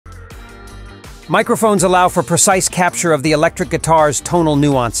Microphones allow for precise capture of the electric guitar's tonal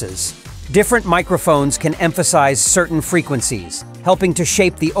nuances. Different microphones can emphasize certain frequencies, helping to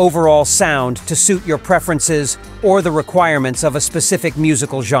shape the overall sound to suit your preferences or the requirements of a specific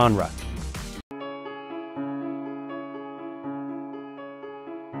musical genre.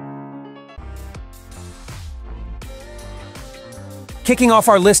 Kicking off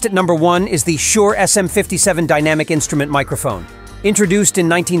our list at number 1 is the Shure SM57 dynamic instrument microphone. Introduced in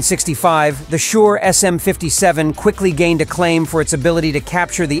 1965, the Shure SM57 quickly gained acclaim for its ability to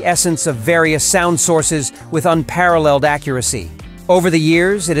capture the essence of various sound sources with unparalleled accuracy. Over the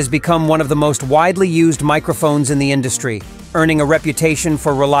years, it has become one of the most widely used microphones in the industry, earning a reputation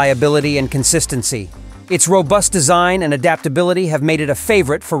for reliability and consistency. Its robust design and adaptability have made it a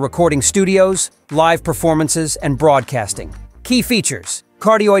favorite for recording studios, live performances, and broadcasting. Key features: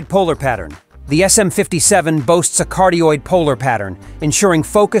 cardioid polar pattern. The SM57 boasts a cardioid polar pattern, ensuring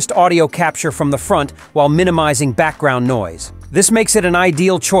focused audio capture from the front while minimizing background noise. This makes it an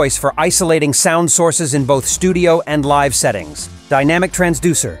ideal choice for isolating sound sources in both studio and live settings. Dynamic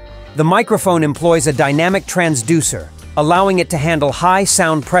transducer. The microphone employs a dynamic transducer, allowing it to handle high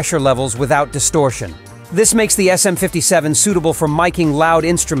sound pressure levels without distortion. This makes the SM57 suitable for miking loud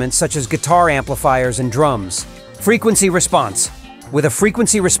instruments such as guitar amplifiers and drums. Frequency response. With a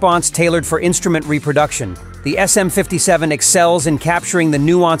frequency response tailored for instrument reproduction, the SM57 excels in capturing the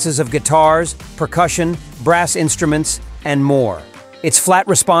nuances of guitars, percussion, brass instruments, and more. Its flat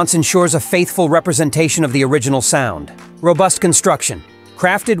response ensures a faithful representation of the original sound. Robust construction.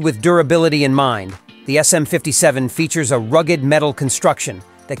 Crafted with durability in mind, the SM57 features a rugged metal construction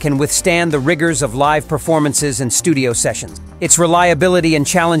that can withstand the rigors of live performances and studio sessions. Its reliability in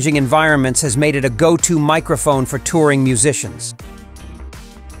challenging environments has made it a go-to microphone for touring musicians.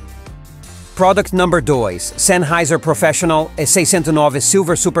 Product number 2, Sennheiser Professional E69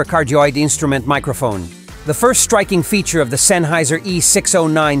 Silver Super-Cardioid Instrument Microphone. The first striking feature of the Sennheiser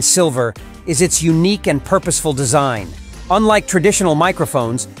E609 Silver is its unique and purposeful design. Unlike traditional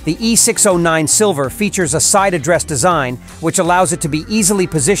microphones, the E609 Silver features a side-address design which allows it to be easily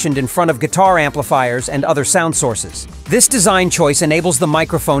positioned in front of guitar amplifiers and other sound sources. This design choice enables the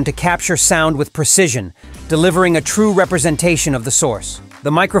microphone to capture sound with precision, delivering a true representation of the source.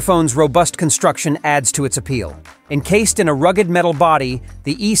 The microphone's robust construction adds to its appeal. Encased in a rugged metal body,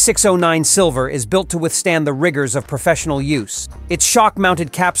 the E609 Silver is built to withstand the rigors of professional use. Its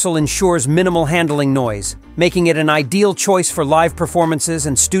shock-mounted capsule ensures minimal handling noise, making it an ideal choice for live performances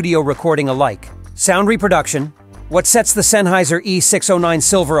and studio recording alike. Sound reproduction. What sets the Sennheiser E609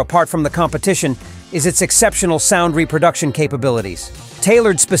 Silver apart from the competition is its exceptional sound reproduction capabilities.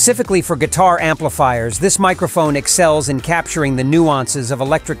 Tailored specifically for guitar amplifiers, this microphone excels in capturing the nuances of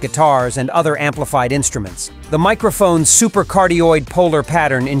electric guitars and other amplified instruments. The microphone's Super-Cardioid polar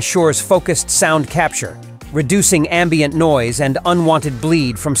pattern ensures focused sound capture, reducing ambient noise and unwanted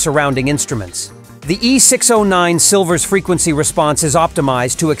bleed from surrounding instruments. The E609 Silver's frequency response is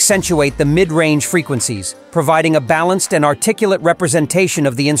optimized to accentuate the mid-range frequencies, providing a balanced and articulate representation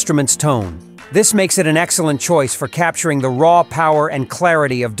of the instrument's tone. This makes it an excellent choice for capturing the raw power and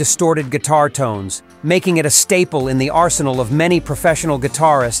clarity of distorted guitar tones, making it a staple in the arsenal of many professional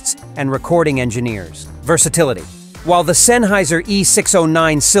guitarists and recording engineers. Versatility. While the Sennheiser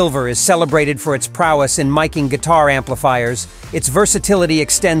E609 Silver is celebrated for its prowess in miking guitar amplifiers, its versatility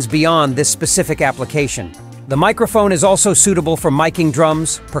extends beyond this specific application. The microphone is also suitable for miking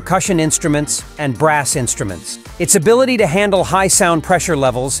drums, percussion instruments, and brass instruments. Its ability to handle high sound pressure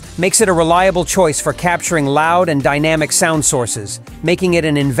levels makes it a reliable choice for capturing loud and dynamic sound sources, making it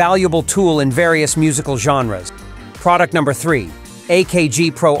an invaluable tool in various musical genres. Product number 3,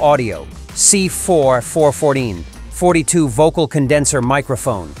 AKG Pro Audio C4 414 42 Vocal Condenser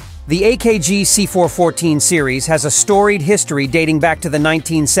Microphone. The AKG C414 series has a storied history dating back to the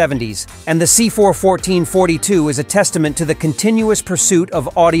 1970s, and the C414-42 is a testament to the continuous pursuit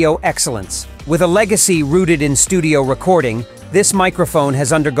of audio excellence. With a legacy rooted in studio recording, this microphone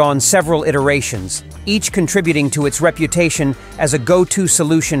has undergone several iterations, each contributing to its reputation as a go-to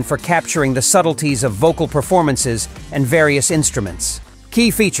solution for capturing the subtleties of vocal performances and various instruments. Key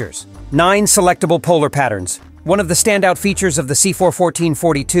features: 9 selectable polar patterns. One of the standout features of the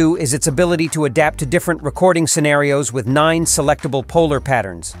C414-42 is its ability to adapt to different recording scenarios with 9 selectable polar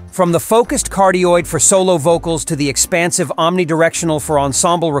patterns. From the focused cardioid for solo vocals to the expansive omnidirectional for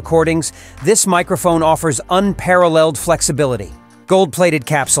ensemble recordings, this microphone offers unparalleled flexibility. Gold-plated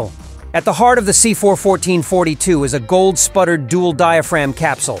capsule. At the heart of the C414-42 is a gold-sputtered dual-diaphragm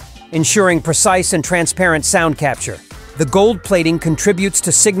capsule, ensuring precise and transparent sound capture. The gold plating contributes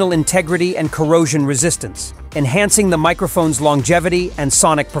to signal integrity and corrosion resistance, enhancing the microphone's longevity and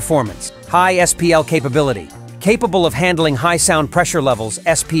sonic performance. High SPL capability. Capable of handling high sound pressure levels,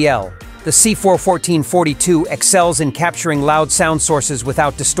 SPL, the C4-1442 excels in capturing loud sound sources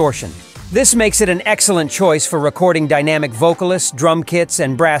without distortion. This makes it an excellent choice for recording dynamic vocalists, drum kits,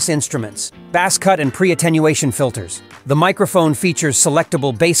 and brass instruments. Bass cut and pre-attenuation filters. The microphone features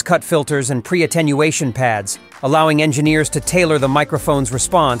selectable bass cut filters and pre-attenuation pads, allowing engineers to tailor the microphone's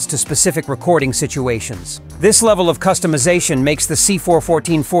response to specific recording situations. This level of customization makes the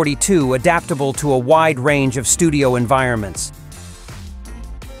C4-1442 adaptable to a wide range of studio environments.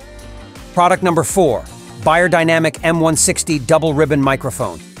 Product number 4, Beyerdynamic M160 Double Ribbon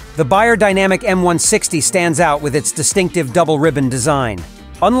Microphone. The Beyerdynamic M160 stands out with its distinctive double ribbon design.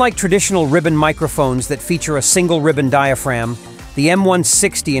 Unlike traditional ribbon microphones that feature a single ribbon diaphragm, the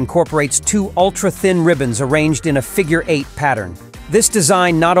M160 incorporates two ultra-thin ribbons arranged in a figure-8 pattern. This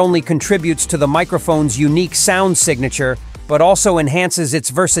design not only contributes to the microphone's unique sound signature, but also enhances its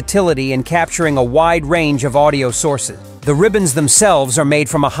versatility in capturing a wide range of audio sources. The ribbons themselves are made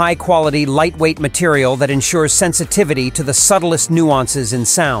from a high-quality, lightweight material that ensures sensitivity to the subtlest nuances in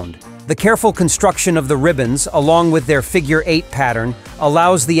sound. The careful construction of the ribbons, along with their figure-8 pattern,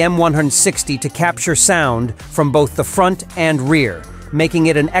 allows the M160 to capture sound from both the front and rear, making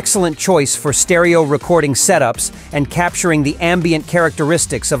it an excellent choice for stereo recording setups and capturing the ambient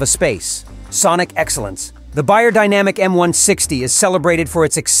characteristics of a space. Sonic excellence. The Beyerdynamic M160 is celebrated for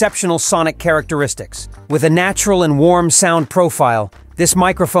its exceptional sonic characteristics. With a natural and warm sound profile, this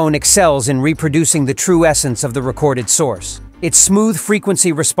microphone excels in reproducing the true essence of the recorded source. Its smooth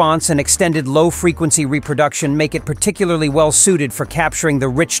frequency response and extended low-frequency reproduction make it particularly well-suited for capturing the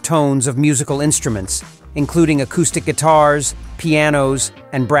rich tones of musical instruments, including acoustic guitars, pianos,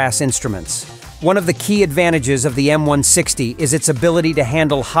 and brass instruments. One of the key advantages of the M160 is its ability to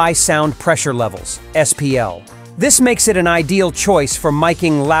handle high sound pressure levels, SPL. This makes it an ideal choice for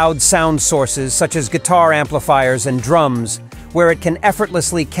miking loud sound sources such as guitar amplifiers and drums, where it can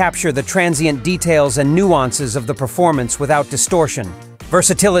effortlessly capture the transient details and nuances of the performance without distortion.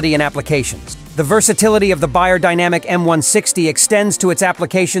 Versatility and applications. The versatility of the Beyerdynamic M160 extends to its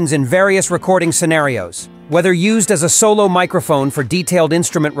applications in various recording scenarios. Whether used as a solo microphone for detailed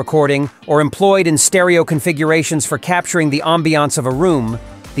instrument recording or employed in stereo configurations for capturing the ambiance of a room,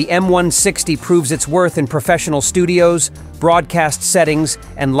 the M160 proves its worth in professional studios, broadcast settings,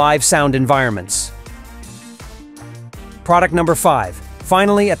 and live sound environments. Product number 5.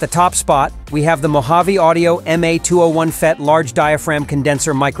 Finally, at the top spot, we have the Mojave Audio MA201 FET Large Diaphragm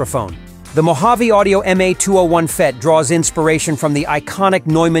Condenser Microphone. The Mojave Audio MA201 FET draws inspiration from the iconic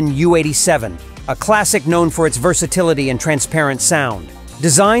Neumann U87, a classic known for its versatility and transparent sound.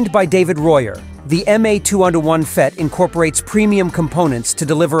 Designed by David Royer, the MA201 FET incorporates premium components to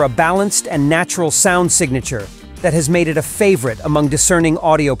deliver a balanced and natural sound signature that has made it a favorite among discerning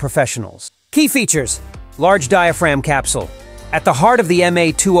audio professionals. Key features: large diaphragm capsule. At the heart of the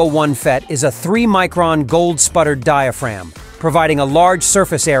MA201 FET is a 3-micron gold-sputtered diaphragm, providing a large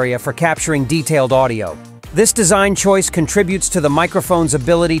surface area for capturing detailed audio. This design choice contributes to the microphone's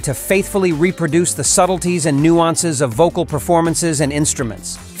ability to faithfully reproduce the subtleties and nuances of vocal performances and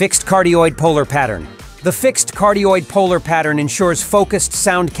instruments. Fixed cardioid polar pattern. The fixed cardioid polar pattern ensures focused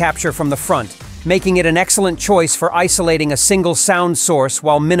sound capture from the front, making it an excellent choice for isolating a single sound source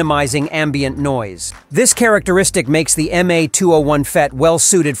while minimizing ambient noise. This characteristic makes the MA201 FET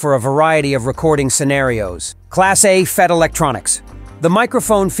well-suited for a variety of recording scenarios. Class A FET electronics. The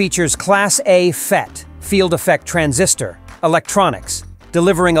microphone features Class A FET field effect transistor electronics,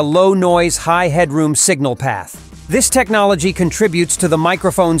 delivering a low-noise, high-headroom signal path. This technology contributes to the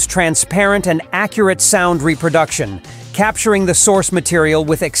microphone's transparent and accurate sound reproduction, capturing the source material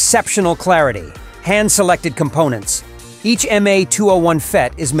with exceptional clarity. Hand-selected components. Each MA201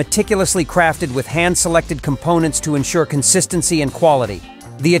 FET is meticulously crafted with hand-selected components to ensure consistency and quality.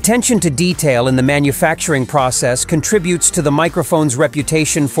 The attention to detail in the manufacturing process contributes to the microphone's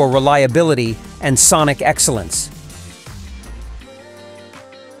reputation for reliability and sonic excellence.